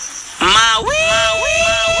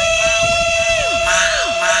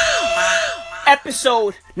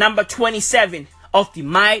episode number 27 of the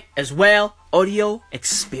Might As Well audio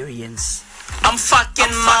experience. I'm fucking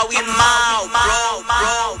Maui Mau, bro.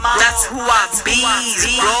 That's who I be,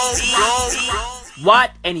 bro.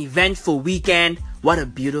 What an eventful weekend. What a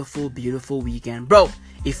beautiful, beautiful weekend. Bro,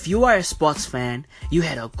 if you are a sports fan, you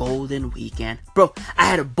had a golden weekend. Bro, I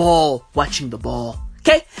had a ball watching the ball.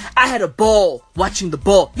 Okay? I had a ball watching the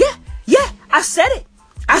ball. Yeah, I said it.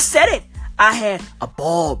 I had a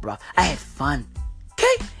ball, bro. I had fun.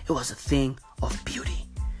 Okay? It was a thing of beauty.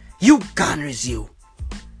 You Gunners, you.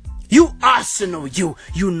 You Arsenal, you.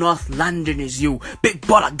 You North Londoners, you. Big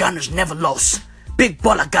baller Gunners never lose. Big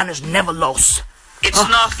baller Gunners never lose. It's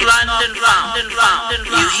North London,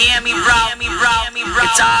 you hear me, bro?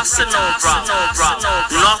 It's Arsenal, bro.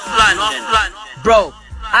 North London. Bro,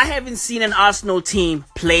 I haven't seen an Arsenal team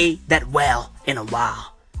play that well in a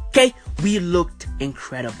while. Okay? We looked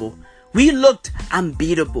incredible. We looked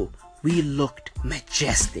unbeatable. We looked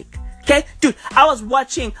majestic. Okay? Dude, I was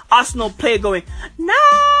watching Arsenal play going,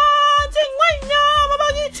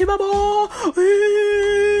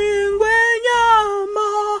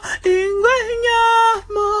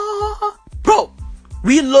 bro,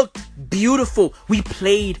 we looked beautiful. We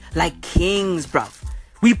played like kings, bruv.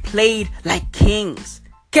 We played like kings.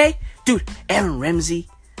 Okay? Dude, Aaron Ramsey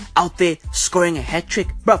out there scoring a hat trick.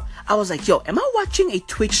 Bruv, I was like, yo, am I watching a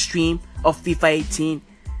Twitch stream of FIFA 18?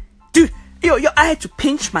 Dude, yo, I had to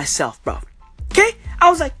pinch myself, bruv. Okay? I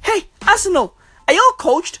was like, hey, Arsenal, are y'all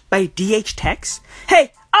coached by DH Tex?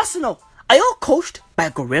 Hey, Arsenal, are y'all coached by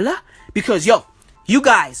Gorilla? Because, yo, you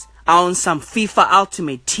guys are on some FIFA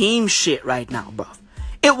Ultimate Team shit right now, bruv.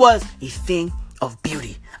 It was a thing of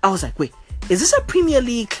beauty. I was like, wait, is this a Premier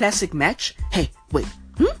League Classic match? Hey, wait,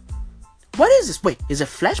 what is this? Wait, is it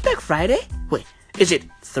Flashback Friday? Wait, is it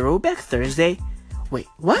Throwback Thursday? Wait,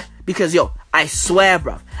 what? Because, yo, I swear,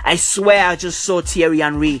 bruv, I just saw Thierry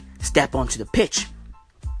Henry step onto the pitch.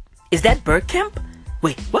 Is that Bergkamp?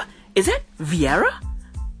 Wait, what? Is that Vieira?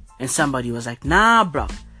 And somebody was like, nah,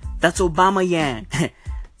 bruv, that's Aubameyang.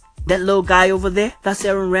 That little guy over there, that's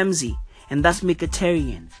Aaron Ramsey. And that's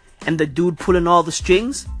Mkhitaryan. And the dude pulling all the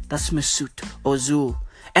strings, that's Mesut Ozil.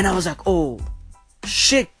 And I was like, oh,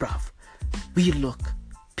 shit, bruv. We look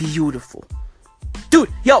beautiful. Dude,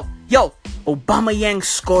 yo, Aubameyang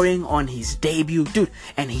scoring on his debut, dude,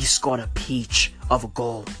 and he scored a peach of a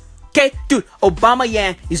goal. Okay, dude,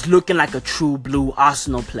 Aubameyang is looking like a true blue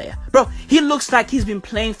Arsenal player. Bro, he looks like he's been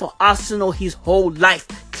playing for Arsenal his whole life.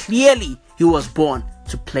 Clearly, he was born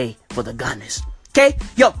to play for the Gunners. Okay,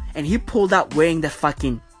 yo, and he pulled out wearing that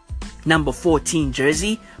fucking number 14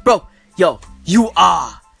 jersey. Bro, yo, you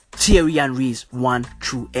are Thierry Henry's one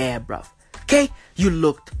true heir, bruv. Okay, you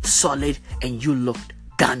looked solid and you looked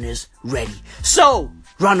Gunners ready. So,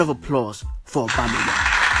 round of applause for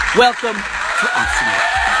Aubameyang. Welcome to Arsenal.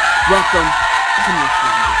 Welcome to North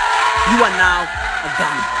London. You are now a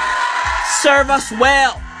Gunner. Serve us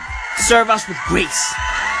well. Serve us with grace.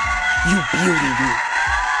 You beauty, you.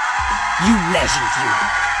 You legend, you.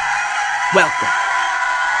 Welcome.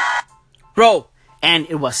 Bro, and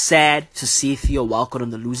it was sad to see Theo Walcott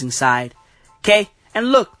on the losing side. Okay,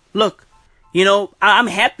 and look. You know, I'm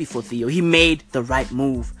happy for Theo. He made the right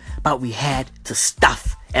move. But we had to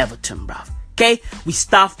stuff Everton, bruv. Okay? We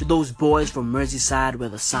stuffed those boys from Merseyside where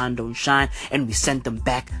the sun don't shine. And we sent them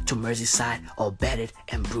back to Merseyside all battered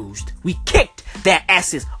and bruised. We kicked their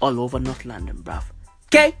asses all over North London, bruv.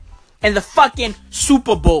 Okay? And the fucking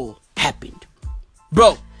Super Bowl happened.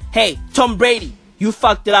 Bro, hey, Tom Brady, you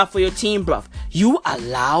fucked it up for your team, bruv. You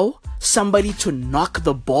allow somebody to knock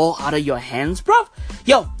the ball out of your hands, bruv?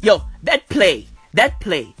 Yo, that play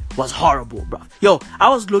was horrible, bruv. Yo, I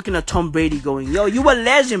was looking at Tom Brady going, yo, you a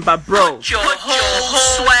legend, but bro. Put your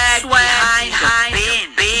whole swag behind the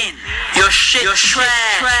bin. Your shit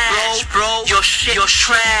trash, bro. Your shit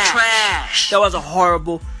trash. That was a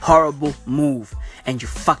horrible move. And you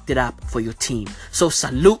fucked it up for your team. So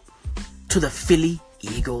salute to the Philly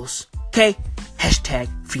Eagles. Okay? Hashtag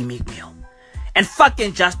Free Meek Mill. And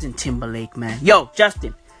fucking Justin Timberlake, man. Yo,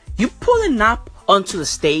 Justin, you pulling up onto the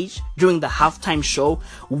stage during the halftime show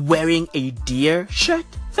wearing a deer shirt,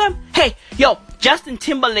 fam? Hey, yo, Justin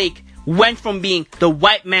Timberlake went from being the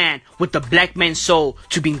white man with the black man's soul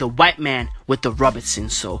to being the white man with the Robertson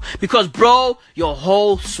soul. Because, bro, your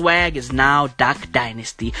whole swag is now Duck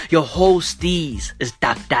Dynasty. Your whole steez is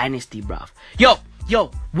Duck Dynasty, bruv. Yo,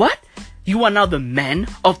 what? You are now the man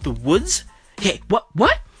of the woods? Hey,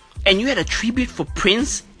 what? And you had a tribute for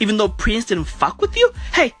Prince, even though Prince didn't fuck with you?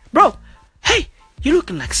 Hey, bro. Hey, you're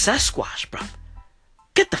looking like Sasquatch, bro.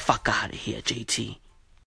 Get the fuck out of here, JT.